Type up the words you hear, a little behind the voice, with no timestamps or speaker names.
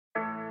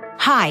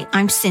Hi,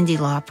 I'm Cyndi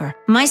Lauper.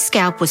 My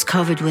scalp was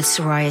covered with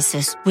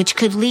psoriasis, which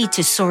could lead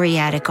to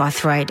psoriatic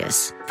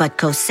arthritis. But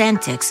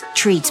Cosentyx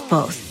treats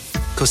both.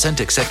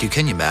 Cosentyx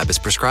secukinumab is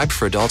prescribed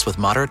for adults with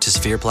moderate to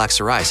severe plaque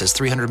psoriasis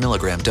 300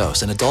 milligram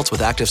dose and adults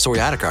with active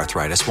psoriatic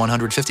arthritis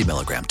 150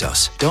 milligram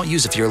dose. Don't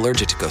use if you're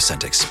allergic to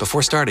Cosentyx.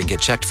 Before starting,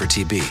 get checked for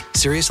TB.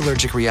 Serious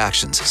allergic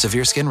reactions,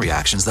 severe skin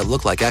reactions that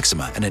look like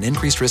eczema, and an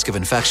increased risk of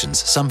infections,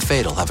 some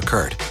fatal, have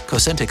occurred.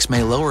 Cosentyx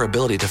may lower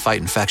ability to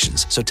fight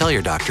infections, so tell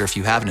your doctor if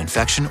you have an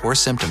infection or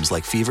symptoms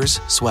like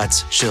fevers,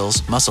 sweats,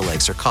 chills, muscle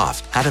aches, or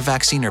cough, had a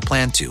vaccine or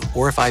plan to,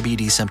 or if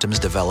IBD symptoms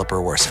develop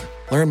or worsen.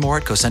 Learn more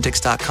at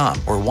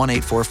Cosentyx.com or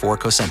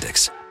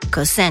 1-844-COSENTYX.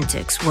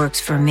 Cosentyx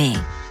works for me.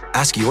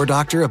 Ask your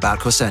doctor about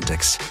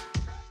Cosentyx.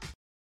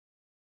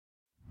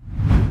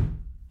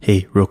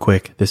 Hey, real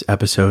quick, this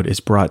episode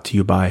is brought to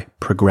you by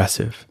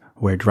Progressive,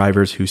 where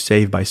drivers who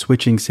save by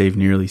switching save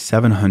nearly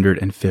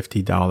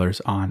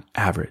 $750 on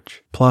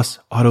average. Plus,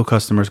 auto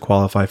customers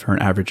qualify for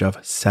an average of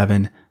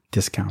 7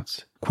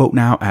 discounts. Quote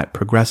now at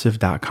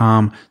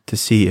progressive.com to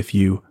see if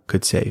you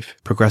could save.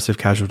 Progressive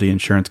Casualty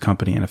Insurance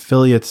Company and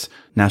Affiliates.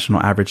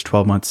 National average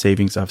 12-month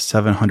savings of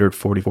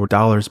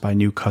 $744 by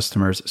new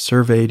customers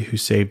surveyed who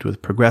saved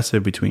with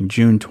Progressive between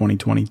June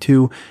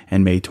 2022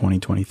 and May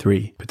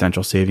 2023.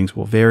 Potential savings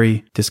will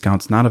vary.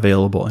 Discounts not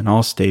available in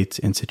all states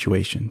and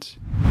situations.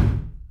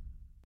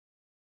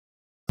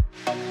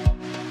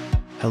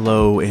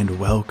 Hello and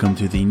welcome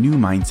to the New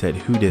Mindset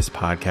Who Dis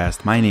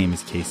podcast. My name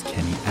is Case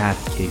Kenny at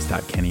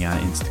case.kenny on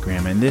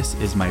Instagram, and this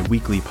is my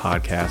weekly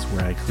podcast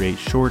where I create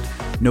short,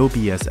 no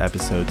BS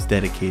episodes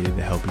dedicated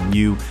to helping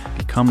you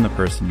become the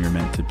person you're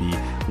meant to be,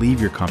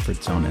 leave your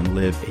comfort zone, and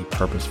live a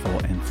purposeful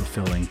and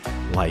fulfilling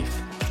life.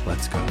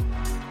 Let's go.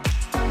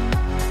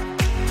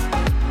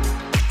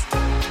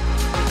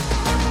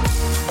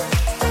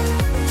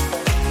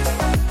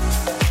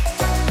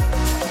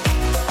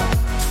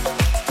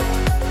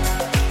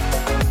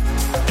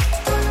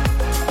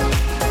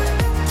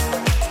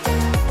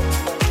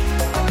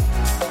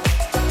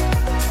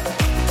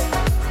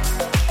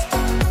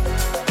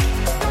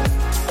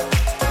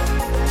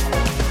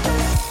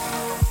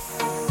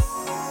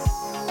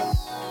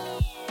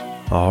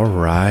 All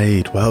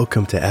right,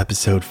 welcome to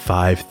episode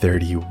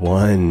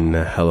 531.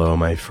 Hello,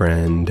 my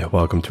friend.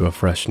 Welcome to a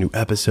fresh new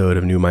episode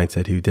of New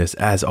Mindset Who Dis.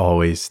 As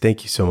always,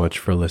 thank you so much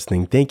for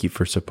listening. Thank you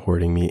for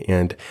supporting me.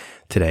 And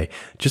today,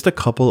 just a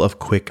couple of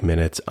quick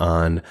minutes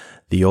on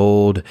the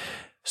old,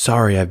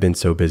 sorry, I've been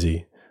so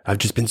busy. I've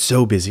just been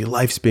so busy.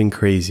 Life's been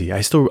crazy.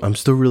 I'm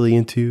still really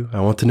into you.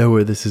 I want to know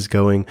where this is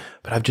going,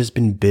 but I've just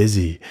been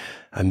busy.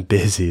 I'm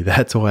busy.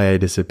 That's why I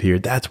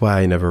disappeared. That's why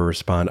I never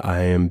respond. I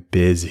am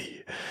busy.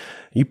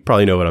 You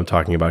probably know what I'm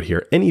talking about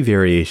here. Any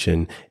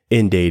variation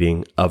in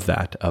dating of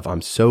that, of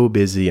I'm so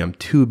busy, I'm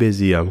too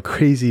busy, I'm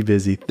crazy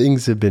busy,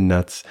 things have been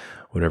nuts,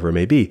 whatever it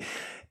may be.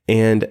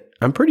 And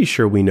I'm pretty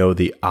sure we know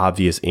the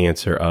obvious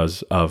answer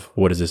of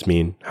what does this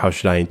mean? How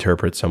should I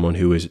interpret someone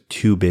who is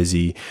too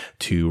busy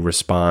to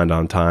respond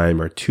on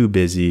time or too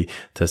busy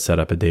to set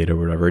up a date or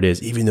whatever it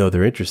is, even though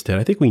they're interested?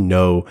 I think we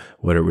know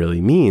what it really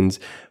means.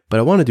 But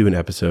I want to do an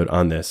episode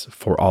on this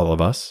for all of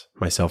us,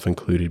 myself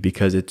included,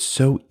 because it's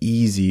so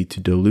easy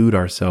to delude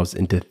ourselves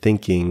into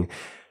thinking,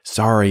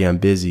 sorry, I'm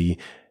busy,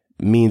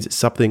 means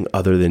something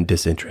other than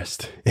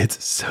disinterest.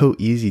 It's so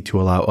easy to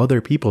allow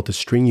other people to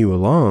string you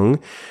along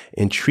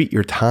and treat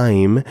your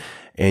time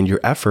and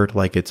your effort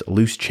like it's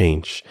loose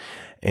change.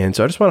 And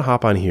so I just want to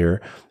hop on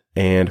here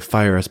and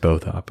fire us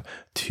both up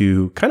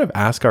to kind of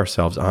ask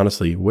ourselves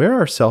honestly, where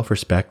our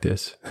self-respect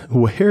is.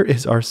 Where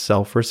is our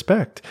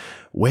self-respect?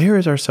 Where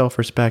is our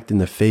self-respect in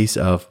the face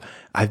of,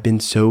 I've been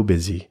so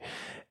busy?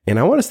 And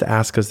I want us to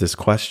ask us this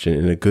question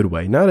in a good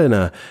way, not in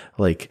a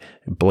like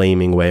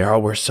blaming way. Oh,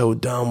 we're so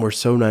dumb. We're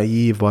so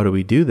naive. Why do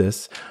we do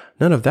this?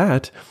 None of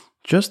that.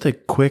 Just a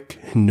quick,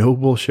 no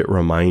bullshit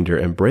reminder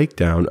and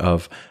breakdown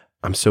of,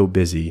 I'm so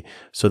busy,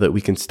 so that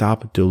we can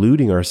stop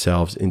deluding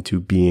ourselves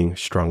into being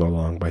strung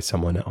along by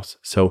someone else.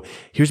 So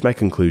here's my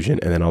conclusion,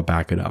 and then I'll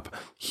back it up.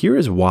 Here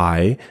is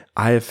why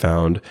I have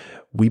found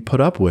we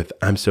put up with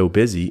I'm so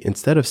busy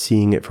instead of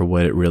seeing it for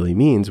what it really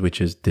means, which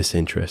is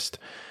disinterest.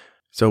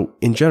 So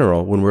in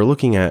general, when we're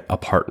looking at a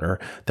partner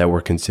that we're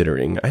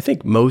considering, I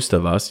think most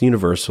of us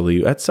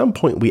universally, at some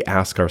point we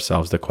ask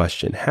ourselves the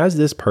question, has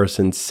this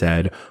person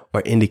said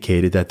or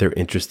indicated that they're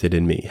interested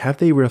in me? Have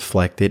they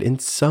reflected in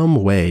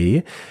some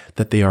way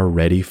that they are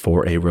ready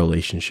for a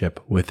relationship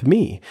with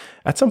me?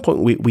 At some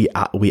point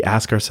we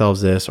ask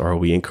ourselves this, or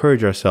we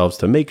encourage ourselves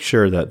to make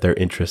sure that their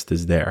interest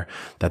is there,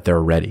 that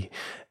they're ready.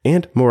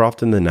 And more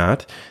often than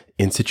not,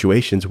 in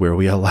situations where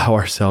we allow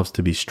ourselves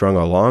to be strung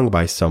along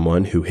by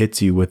someone who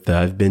hits you with the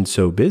I've been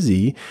so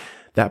busy,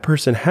 that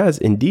person has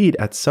indeed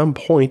at some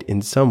point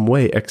in some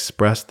way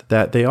expressed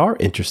that they are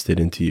interested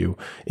in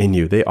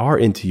you. They are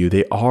into you.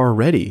 They are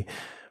ready,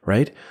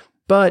 right?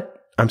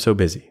 But I'm so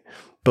busy.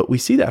 But we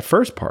see that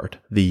first part,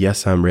 the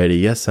yes, I'm ready.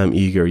 Yes, I'm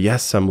eager.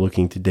 Yes, I'm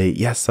looking to date.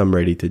 Yes, I'm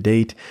ready to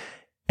date.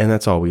 And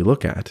that's all we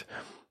look at.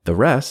 The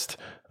rest,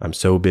 I'm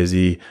so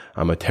busy.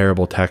 I'm a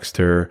terrible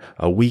texter,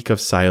 a week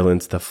of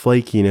silence, the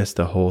flakiness,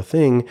 the whole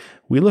thing.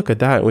 We look at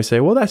that and we say,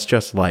 well, that's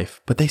just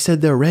life. But they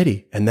said they're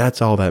ready. And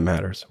that's all that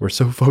matters. We're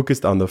so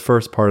focused on the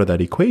first part of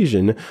that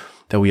equation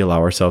that we allow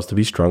ourselves to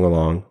be strung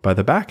along by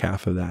the back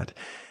half of that.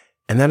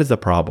 And that is the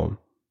problem.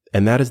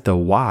 And that is the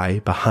why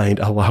behind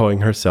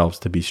allowing ourselves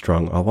to be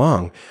strung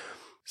along.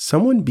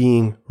 Someone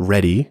being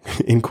ready,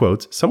 in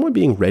quotes, someone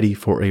being ready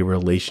for a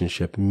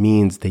relationship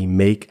means they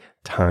make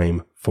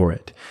time for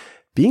it.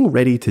 Being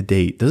ready to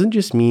date doesn't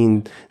just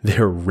mean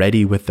they're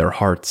ready with their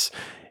hearts.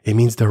 It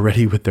means they're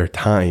ready with their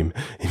time.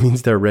 It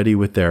means they're ready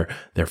with their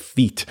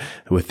feet,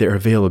 with their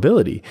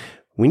availability.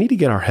 We need to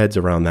get our heads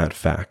around that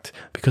fact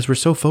because we're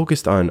so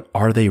focused on,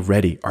 are they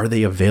ready? Are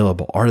they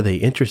available? Are they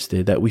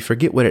interested? That we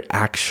forget what it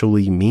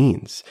actually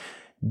means.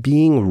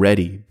 Being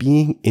ready,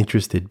 being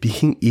interested,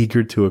 being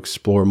eager to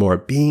explore more,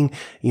 being,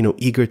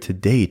 eager to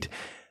date.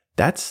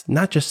 That's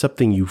not just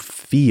something you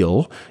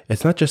feel.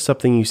 It's not just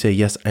something you say,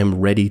 yes,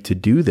 I'm ready to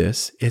do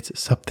this. It's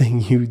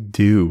something you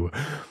do.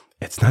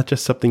 It's not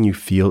just something you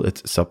feel.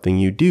 It's something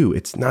you do.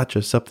 It's not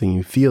just something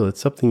you feel.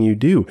 It's something you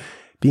do.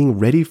 Being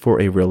ready for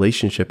a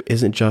relationship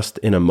isn't just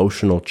an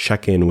emotional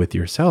check-in with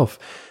yourself.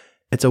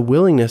 It's a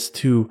willingness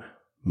to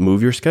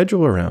move your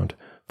schedule around,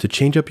 to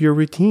change up your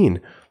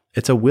routine.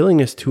 It's a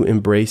willingness to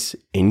embrace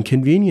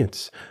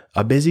inconvenience,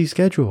 a busy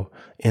schedule,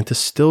 and to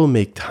still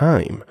make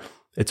time.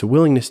 It's a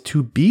willingness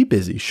to be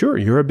busy. Sure,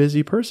 you're a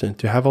busy person.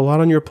 To have a lot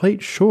on your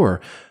plate, sure.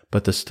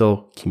 But to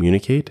still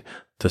communicate,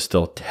 to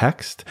still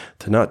text,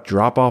 to not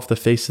drop off the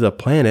face of the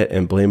planet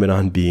and blame it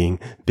on being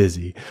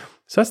busy.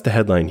 So that's the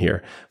headline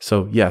here.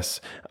 So yes,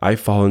 I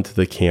fall into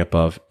the camp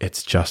of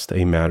it's just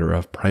a matter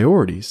of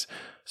priorities.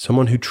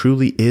 Someone who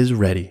truly is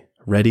ready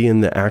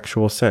in the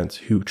actual sense,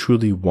 who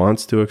truly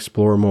wants to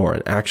explore more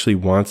and actually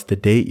wants to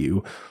date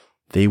you,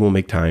 they will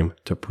make time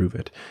to prove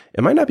it.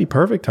 It might not be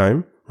perfect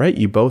time, right?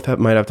 You both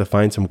might have to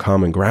find some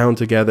common ground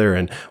together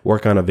and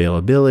work on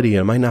availability.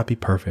 It might not be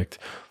perfect,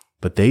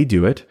 but they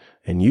do it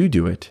and you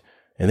do it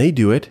and they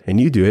do it and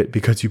you do it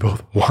because you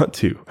both want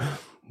to,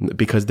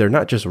 because they're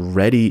not just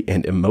ready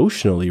and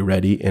emotionally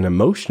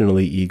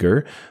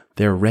eager.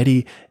 They're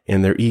ready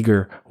and they're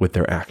eager with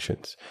their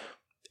actions.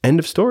 End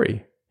of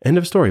story.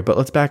 But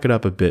let's back it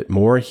up a bit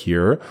more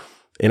here.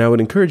 And I would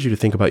encourage you to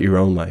think about your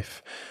own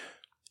life.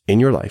 In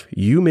your life,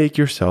 you make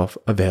yourself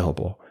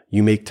available.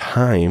 You make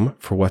time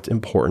for what's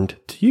important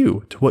to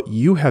you, to what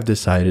you have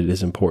decided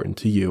is important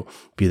to you.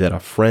 Be that a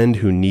friend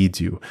who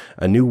needs you,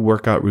 a new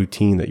workout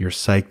routine that you're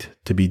psyched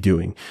to be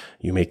doing.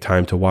 You make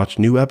time to watch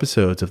new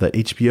episodes of that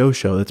HBO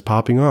show that's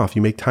popping off.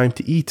 You make time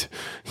to eat.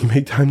 You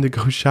make time to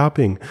go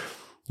shopping.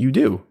 You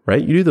do,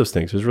 right? You do those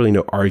things. There's really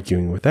no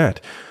arguing with that.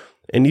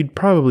 And you'd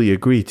probably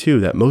agree too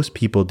that most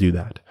people do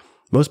that.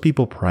 Most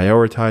people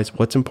prioritize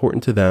what's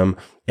important to them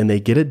and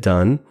they get it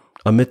done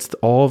amidst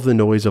all of the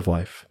noise of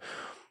life.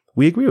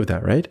 We agree with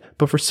that, right?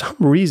 But for some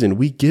reason,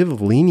 we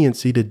give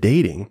leniency to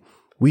dating.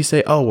 We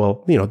say, oh,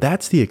 well,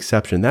 that's the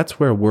exception. That's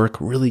where work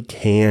really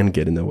can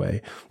get in the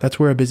way. That's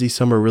where a busy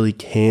summer really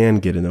can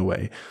get in the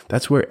way.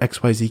 That's where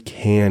XYZ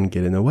can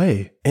get in the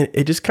way. And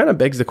it just kind of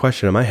begs the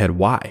question in my head,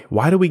 why?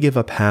 Why do we give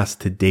a pass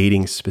to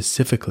dating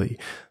specifically?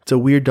 It's a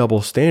weird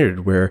double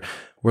standard where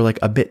we're like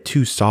a bit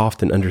too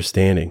soft and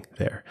understanding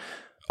there.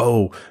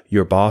 Oh,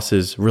 your boss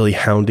is really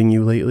hounding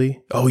you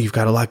lately? Oh, you've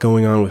got a lot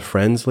going on with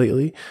friends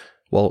lately?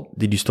 Well,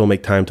 did you still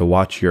make time to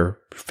watch your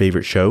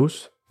favorite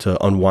shows,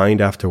 to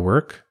unwind after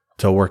work,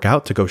 to work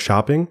out, to go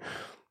shopping?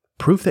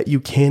 Proof that you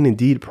can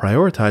indeed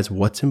prioritize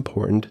what's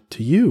important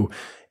to you.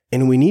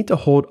 And we need to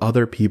hold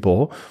other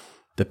people,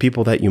 the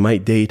people that you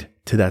might date,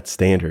 to that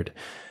standard.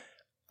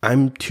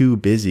 I'm too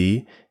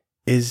busy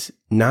is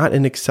not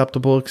an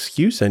acceptable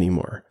excuse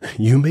anymore.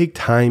 You make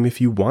time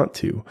if you want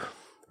to.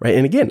 Right.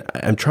 And again,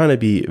 I'm trying to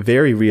be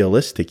very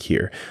realistic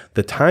here.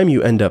 The time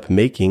you end up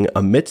making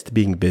amidst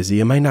being busy,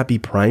 it might not be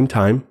prime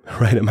time,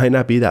 right? It might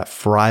not be that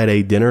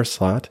Friday dinner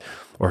slot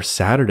or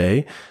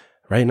Saturday,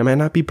 right? And it might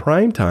not be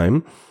prime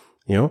time,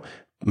 it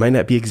might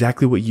not be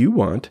exactly what you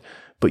want,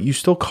 but you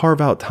still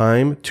carve out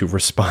time to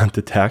respond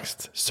to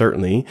texts,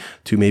 certainly,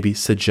 to maybe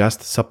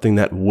suggest something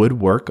that would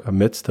work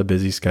amidst a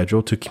busy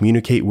schedule, to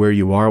communicate where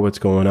you are, what's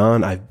going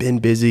on. I've been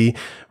busy,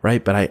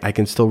 right? But I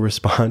can still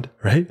respond,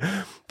 right?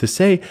 To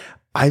say,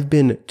 I've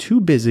been too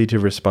busy to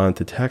respond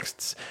to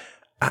texts.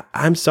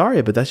 I'm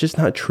sorry, but that's just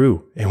not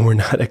true. And we're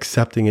not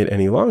accepting it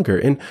any longer.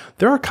 And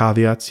there are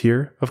caveats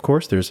here. Of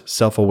course, there's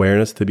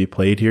self-awareness to be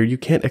played here. You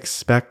can't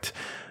expect,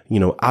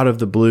 out of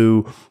the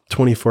blue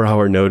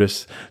 24-hour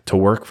notice to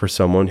work for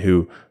someone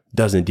who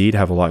does indeed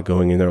have a lot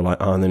going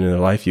on in their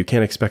life. You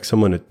can't expect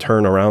someone to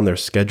turn around their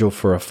schedule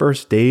for a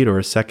first date or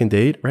a second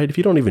date, right? If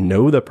you don't even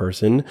know the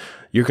person,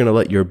 you're going to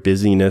let your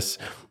busyness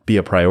be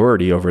a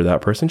priority over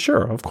that person.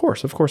 Sure, of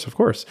course.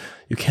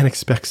 You can't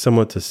expect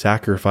someone to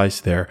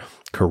sacrifice their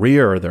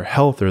career or their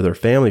health or their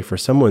family for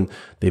someone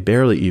they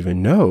barely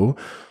even know.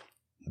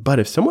 But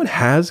if someone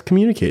has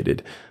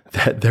communicated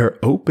that they're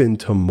open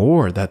to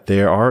more, that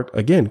they are,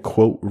 again,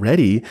 quote,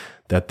 ready,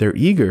 that they're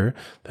eager,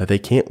 that they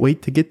can't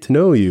wait to get to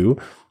know you,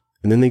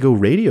 and then they go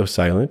radio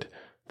silent,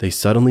 They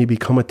suddenly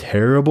become a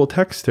terrible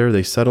texter.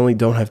 They suddenly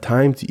don't have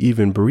time to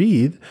even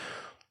breathe.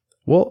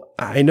 Well,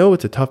 I know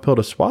it's a tough pill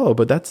to swallow,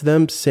 but that's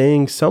them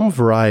saying some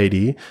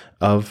variety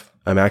of,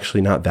 I'm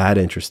actually not that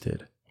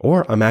interested,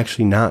 or I'm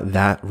actually not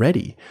that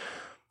ready.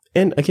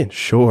 And again,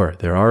 sure,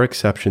 there are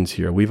exceptions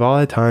here. We've all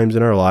had times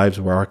in our lives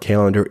where our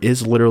calendar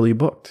is literally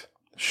booked.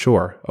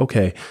 Sure,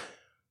 okay.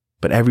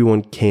 But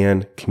everyone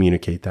can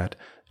communicate that.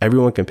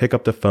 Everyone can pick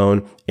up the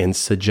phone and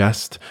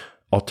suggest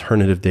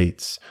alternative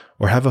dates,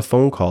 or have a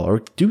phone call, or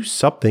do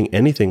something,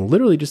 anything,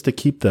 literally just to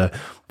keep the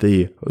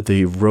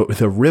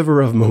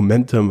river of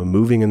momentum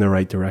moving in the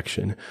right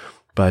direction.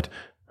 But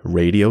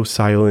radio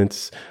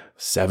silence,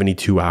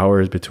 72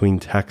 hours between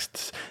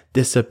texts,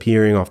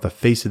 disappearing off the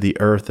face of the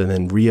earth and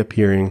then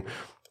reappearing,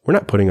 we're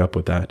not putting up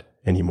with that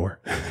anymore.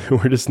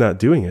 We're just not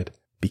doing it,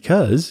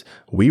 because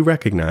we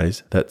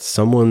recognize that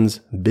someone's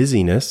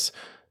busyness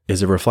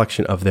is a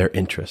reflection of their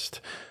interest.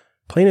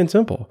 Plain and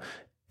simple.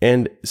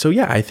 And so,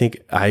 yeah, I think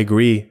I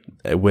agree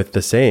with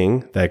the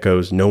saying that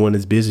goes, no one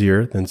is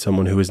busier than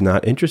someone who is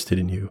not interested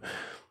in you.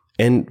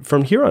 And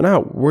from here on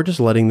out, we're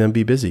just letting them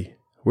be busy.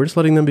 We're just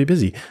letting them be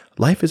busy.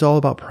 Life is all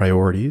about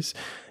priorities.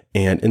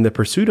 And in the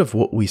pursuit of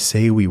what we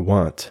say we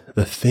want,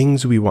 the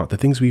things we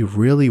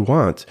really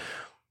want,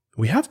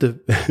 we have to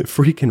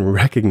freaking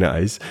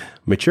recognize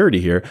maturity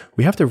here.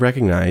 We have to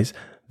recognize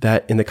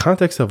that in the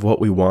context of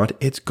what we want,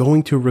 it's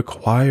going to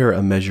require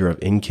a measure of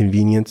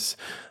inconvenience,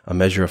 a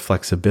measure of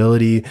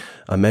flexibility,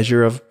 a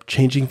measure of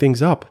changing things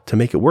up to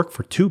make it work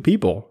for two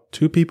people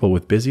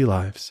with busy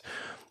lives.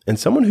 And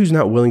someone who's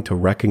not willing to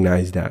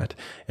recognize that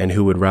and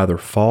who would rather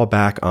fall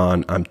back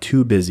on, I'm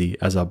too busy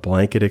as a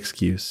blanket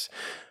excuse,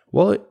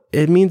 well,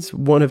 it means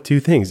one of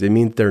two things. It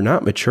means they're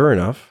not mature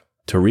enough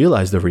to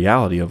realize the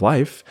reality of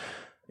life.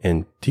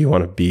 And do you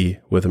want to be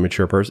with an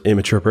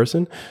immature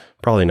person?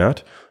 Probably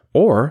not.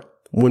 Or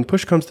when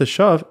push comes to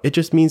shove, it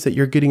just means that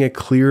you're getting a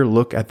clear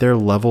look at their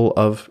level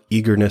of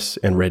eagerness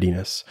and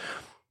readiness.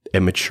 A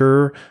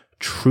mature,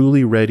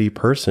 truly ready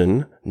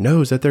person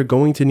knows that they're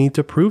going to need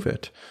to prove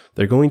it.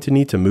 They're going to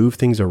need to move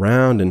things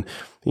around and,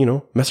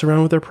 mess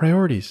around with their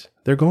priorities.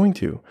 They're going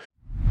to.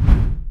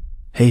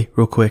 Hey,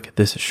 real quick,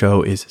 this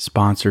show is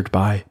sponsored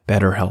by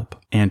BetterHelp.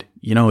 And,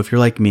 if you're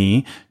like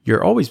me,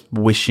 you're always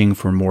wishing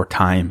for more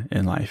time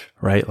in life,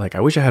 right? Like, I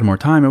wish I had more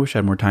time. I wish I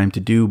had more time to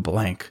do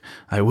blank.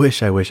 I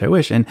wish.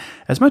 And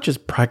as much as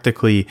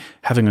practically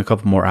having a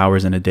couple more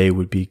hours in a day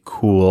would be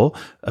cool,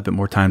 a bit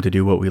more time to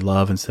do what we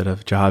love instead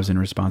of jobs and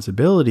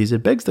responsibilities,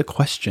 it begs the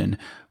question,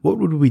 what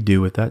would we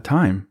do with that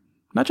time?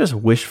 Not just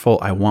wishful,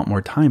 I want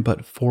more time,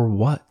 but for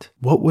what?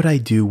 What would I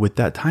do with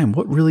that time?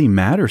 What really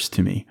matters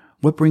to me?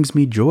 What brings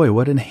me joy?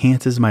 What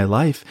enhances my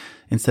life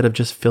instead of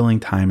just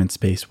filling time and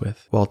space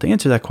with? Well, to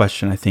answer that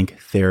question, I think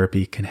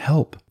therapy can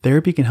help.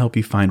 Therapy can help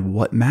you find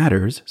what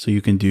matters so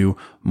you can do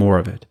more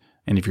of it.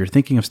 And if you're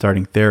thinking of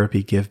starting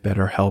therapy, give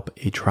BetterHelp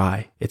a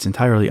try. It's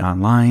entirely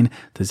online,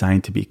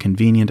 designed to be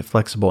convenient,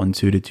 flexible, and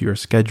suited to your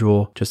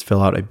schedule. Just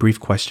fill out a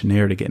brief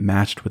questionnaire to get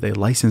matched with a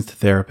licensed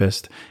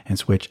therapist and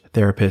switch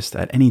therapists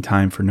at any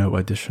time for no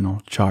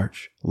additional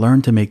charge.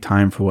 Learn to make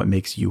time for what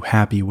makes you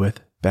happy with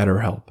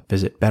BetterHelp.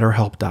 Visit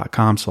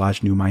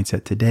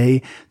betterhelp.com/newmindset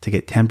today to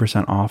get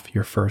 10% off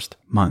your first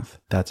month.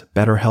 That's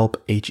BetterHelp,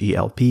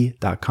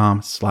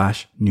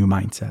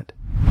 HELP.com/newmindset.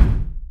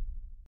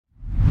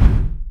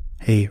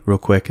 Hey, real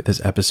quick, this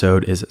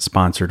episode is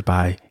sponsored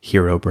by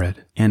Hero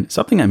Bread. And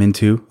something I'm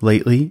into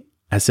lately,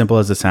 as simple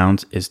as it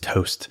sounds, is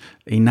toast.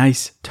 A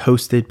nice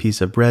toasted piece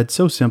of bread,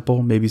 so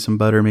simple, maybe some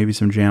butter, maybe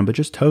some jam, but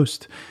just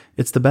toast.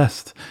 It's the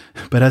best.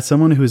 But as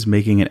someone who is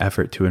making an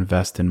effort to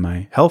invest in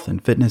my health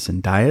and fitness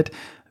and diet,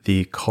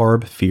 the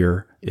carb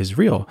fear is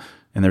real.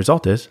 And the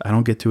result is I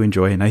don't get to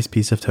enjoy a nice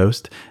piece of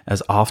toast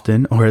as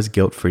often or as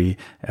guilt-free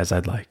as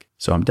I'd like.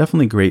 So I'm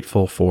definitely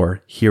grateful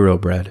for Hero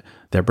Bread.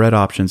 Their bread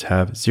options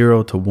have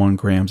 0 to 1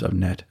 grams of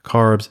net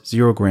carbs,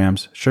 0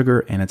 grams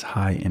sugar, and it's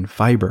high in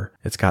fiber.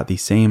 It's got the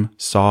same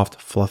soft,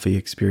 fluffy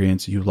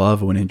experience you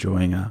love when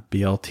enjoying a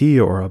BLT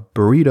or a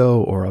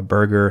burrito or a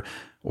burger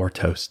or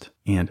toast.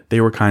 And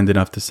they were kind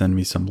enough to send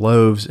me some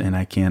loaves, and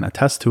I can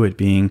attest to it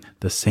being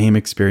the same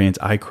experience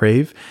I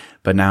crave,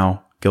 but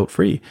now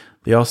guilt-free.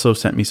 They also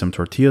sent me some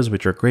tortillas,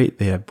 which are great.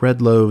 They have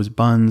bread loaves,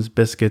 buns,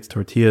 biscuits,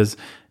 tortillas,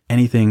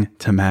 anything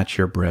to match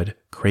your bread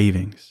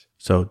cravings.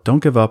 So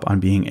don't give up on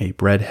being a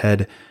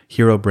breadhead.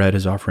 Hero Bread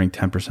is offering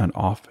 10%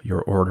 off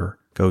your order.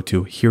 Go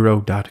to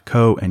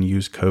hero.co and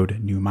use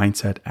code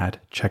NEWMINDSET at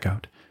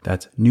checkout.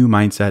 That's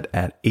NEWMINDSET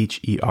at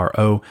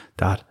hero.co.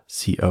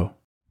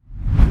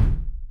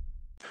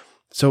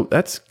 So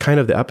that's kind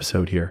of the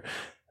episode here.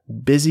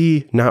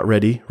 Busy, not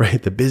ready,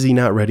 right? The busy,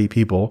 not ready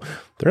people,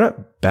 they're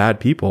not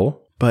bad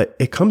people, but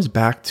it comes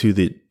back to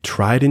the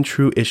tried and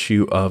true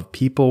issue of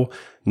people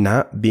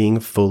not being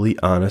fully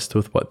honest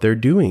with what they're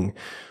doing.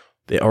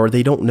 They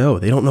don't know.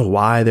 They don't know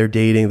why they're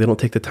dating. They don't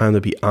take the time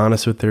to be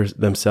honest with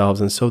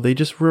themselves. And so they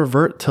just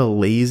revert to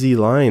lazy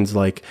lines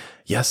like,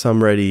 yes,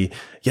 I'm ready.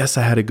 Yes,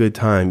 I had a good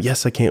time.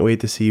 Yes, I can't wait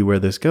to see where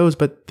this goes,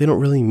 but they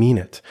don't really mean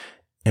it.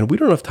 And we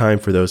don't have time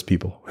for those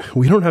people.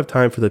 We don't have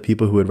time for the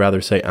people who would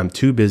rather say, I'm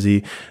too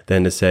busy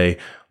than to say,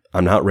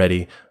 I'm not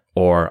ready,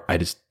 or I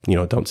just,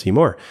 don't see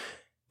more.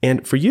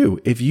 And for you,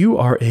 if you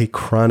are a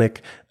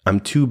chronic, I'm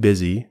too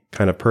busy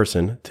kind of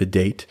person to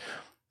date,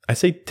 I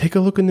say, take a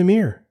look in the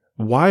mirror.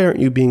 Why aren't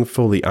you being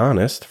fully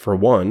honest, for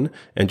one,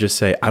 and just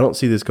say, I don't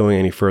see this going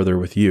any further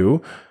with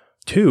you?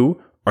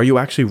 Two, are you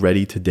actually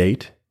ready to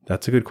date?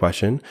 That's a good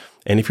question.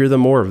 And if you're the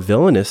more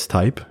villainous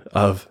type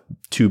of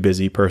too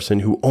busy person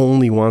who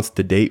only wants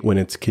to date when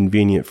it's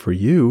convenient for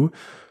you,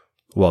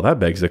 well, that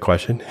begs the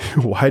question,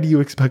 why do you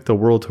expect the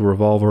world to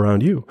revolve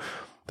around you?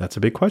 That's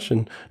a big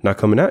question. Not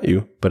coming at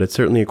you, but it's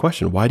certainly a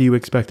question. Why do you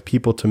expect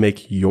people to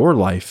make your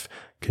life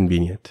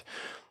convenient?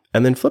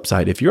 And then flip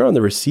side, if you're on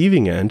the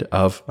receiving end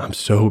of, I'm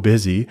so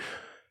busy,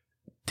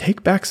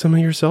 take back some of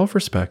your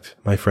self-respect,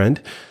 my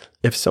friend.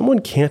 If someone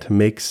can't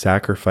make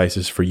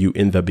sacrifices for you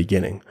in the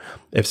beginning,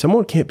 if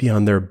someone can't be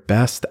on their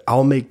best,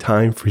 I'll make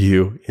time for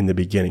you in the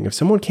beginning, if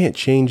someone can't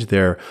change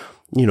their,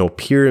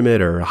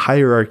 pyramid or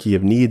hierarchy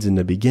of needs in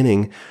the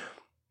beginning,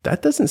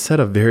 that doesn't set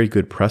a very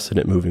good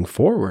precedent moving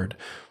forward.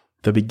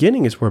 The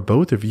beginning is where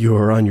both of you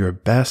are on your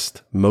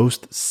best,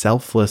 most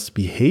selfless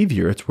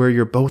behavior. It's where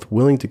you're both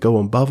willing to go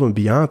above and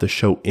beyond to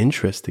show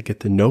interest, to get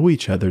to know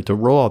each other, to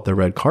roll out the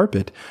red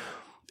carpet.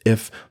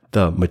 If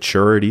the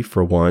maturity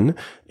for one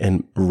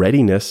and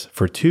readiness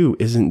for two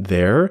isn't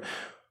there,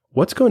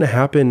 what's going to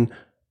happen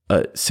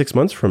 6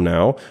 months from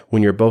now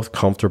when you're both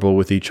comfortable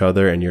with each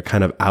other and you're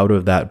kind of out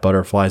of that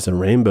butterflies and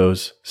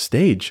rainbows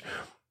stage?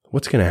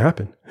 What's going to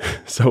happen?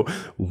 So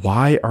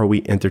why are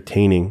we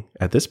entertaining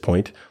at this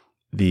point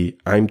the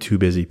I'm too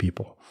busy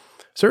people?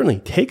 Certainly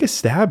take a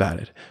stab at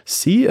it.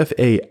 See if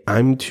a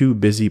I'm too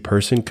busy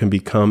person can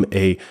become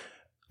a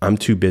I'm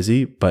too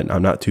busy, but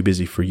I'm not too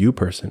busy for you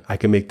person. I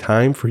can make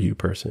time for you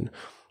person.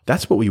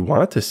 That's what we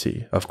want to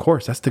see. Of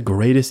course, that's the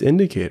greatest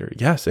indicator.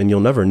 Yes, and you'll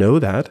never know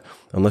that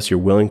unless you're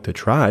willing to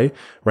try,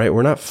 right?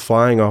 We're not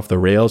flying off the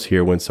rails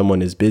here when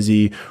someone is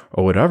busy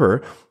or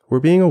whatever. We're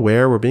being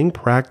aware, we're being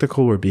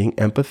practical, we're being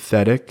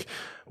empathetic.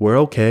 We're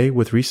okay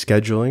with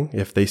rescheduling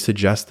if they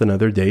suggest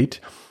another date.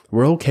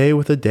 We're okay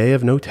with a day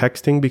of no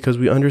texting because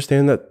we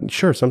understand that,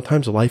 sure,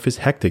 sometimes life is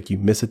hectic. You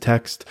miss a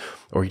text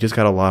or you just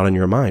got a lot on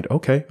your mind.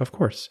 Okay, of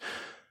course.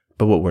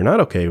 But what we're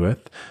not okay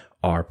with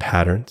are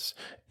patterns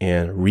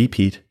and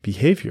repeat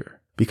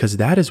behavior, because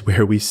that is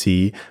where we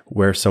see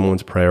where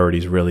someone's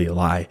priorities really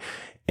lie.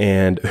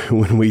 And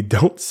when we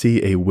don't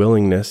see a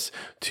willingness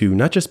to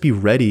not just be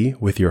ready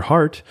with your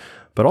heart,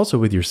 but also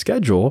with your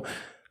schedule,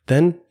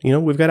 then,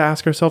 we've got to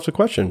ask ourselves a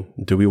question.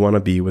 Do we want to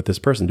be with this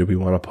person? Do we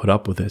want to put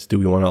up with this? Do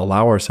we want to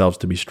allow ourselves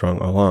to be strung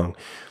along?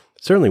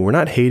 Certainly, we're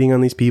not hating on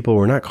these people.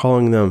 We're not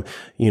calling them,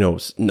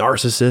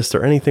 narcissists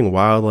or anything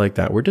wild like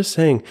that. We're just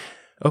saying,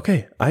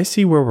 okay, I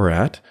see where we're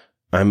at.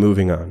 I'm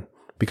moving on,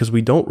 because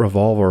we don't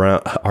revolve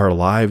around our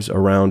lives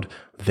around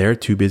their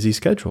too busy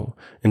schedule.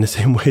 In the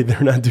same way,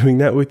 they're not doing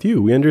that with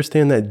you. We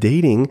understand that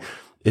dating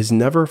is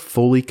never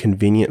fully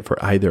convenient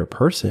for either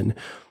person.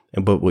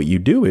 But what you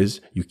do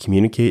is you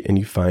communicate and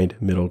you find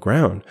middle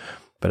ground.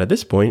 But at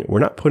this point, we're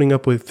not putting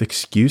up with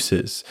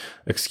excuses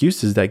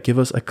that give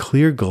us a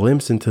clear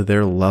glimpse into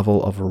their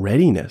level of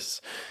readiness.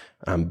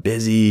 I'm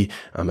busy.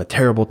 I'm a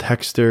terrible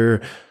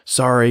texter.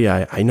 Sorry,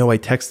 I know I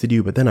texted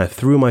you, but then I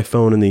threw my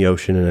phone in the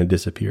ocean and it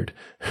disappeared.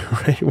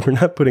 Right? We're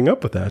not putting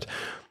up with that.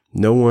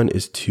 No one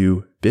is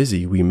too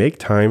busy. We make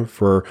time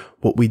for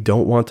what we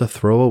don't want to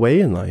throw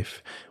away in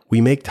life. We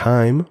make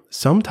time,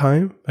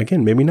 sometime,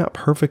 again, maybe not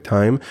perfect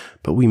time,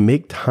 but we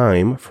make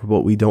time for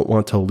what we don't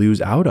want to lose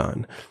out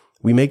on.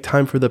 We make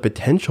time for the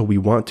potential we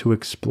want to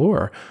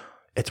explore.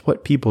 It's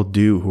what people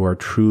do who are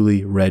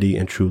truly ready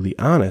and truly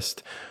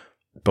honest,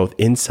 both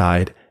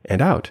inside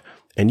and out.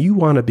 And you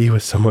want to be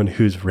with someone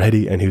who's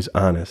ready and who's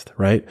honest,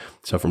 right?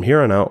 So from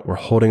here on out, we're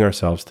holding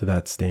ourselves to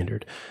that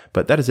standard.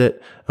 But that is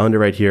it. I'll end it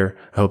right here.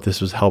 I hope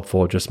this was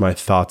helpful. Just my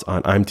thoughts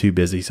on I'm too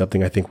busy,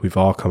 something I think we've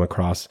all come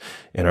across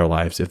in our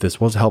lives. If this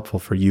was helpful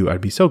for you,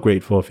 I'd be so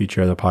grateful if you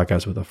share the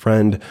podcast with a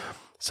friend.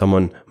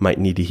 Someone might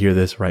need to hear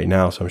this right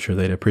now, so I'm sure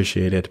they'd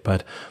appreciate it.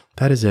 But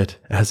that is it.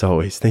 As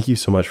always, thank you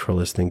so much for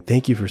listening.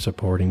 Thank you for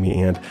supporting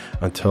me. And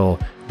until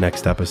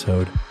next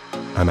episode,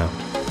 I'm out.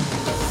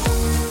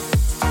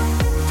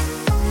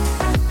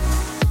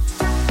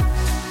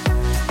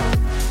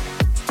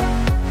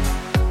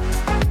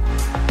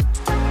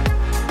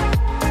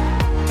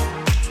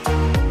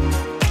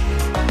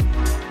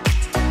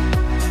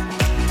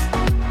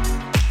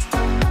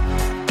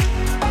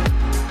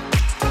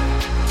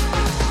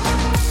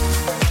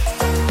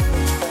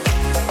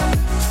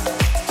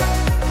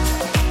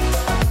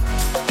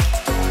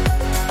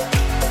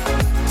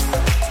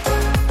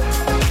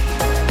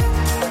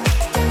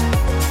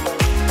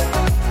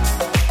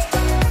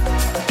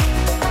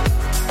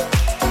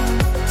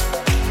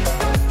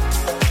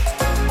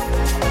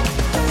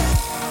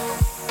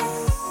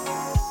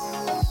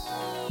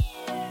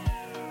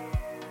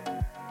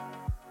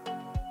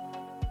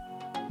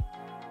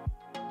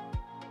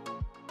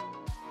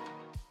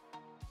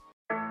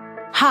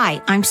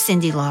 Hi, I'm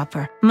Cyndi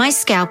Lauper. My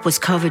scalp was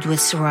covered with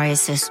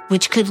psoriasis,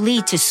 which could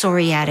lead to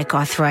psoriatic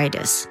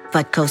arthritis.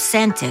 But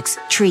Cosentyx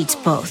treats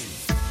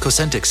both.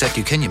 Cosentyx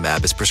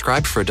secukinumab is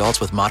prescribed for adults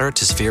with moderate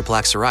to severe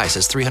plaque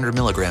psoriasis 300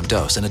 milligram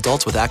dose and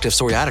adults with active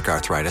psoriatic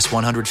arthritis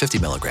 150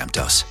 milligram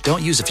dose.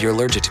 Don't use if you're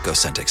allergic to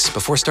Cosentyx.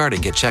 Before starting,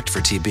 get checked for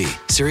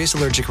TB. Serious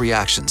allergic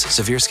reactions,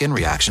 severe skin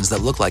reactions that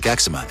look like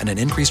eczema, and an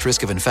increased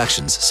risk of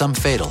infections, some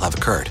fatal, have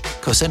occurred.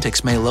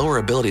 Cosentyx may lower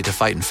ability to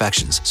fight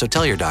infections, so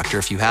tell your doctor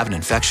if you have an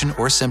infection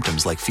or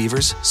symptoms like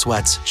fevers,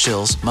 sweats,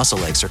 chills,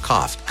 muscle aches, or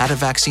cough, had a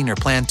vaccine or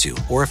plan to,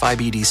 or if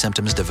IBD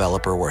symptoms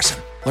develop or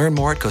worsen. Learn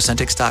more at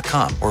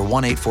Cosentyx.com or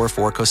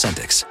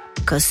 1-844-COSENTYX.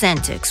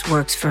 Cosentyx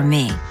works for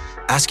me.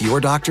 Ask your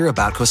doctor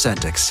about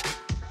Cosentyx.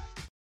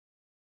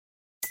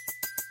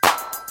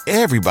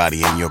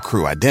 Everybody in your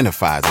crew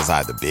identifies as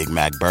either Big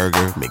Mac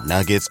Burger,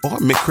 McNuggets, or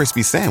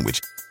McCrispy Sandwich.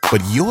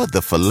 But you're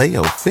the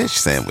Filet-O-Fish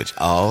Sandwich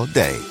all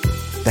day.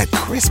 That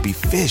crispy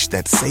fish,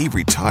 that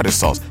savory tartar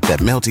sauce, that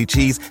melty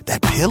cheese,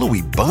 that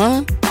pillowy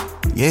bun.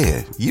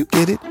 Yeah, you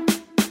get it.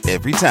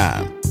 Every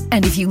time.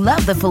 And if you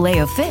love the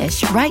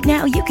Filet-O-Fish, right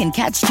now you can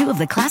catch two of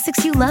the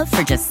classics you love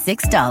for just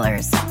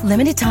 $6.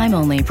 Limited time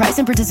only. Price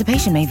and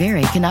participation may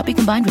vary. Cannot be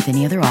combined with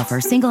any other offer.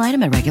 Single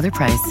item at regular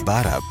price.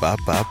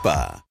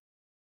 Ba-da-ba-ba-ba.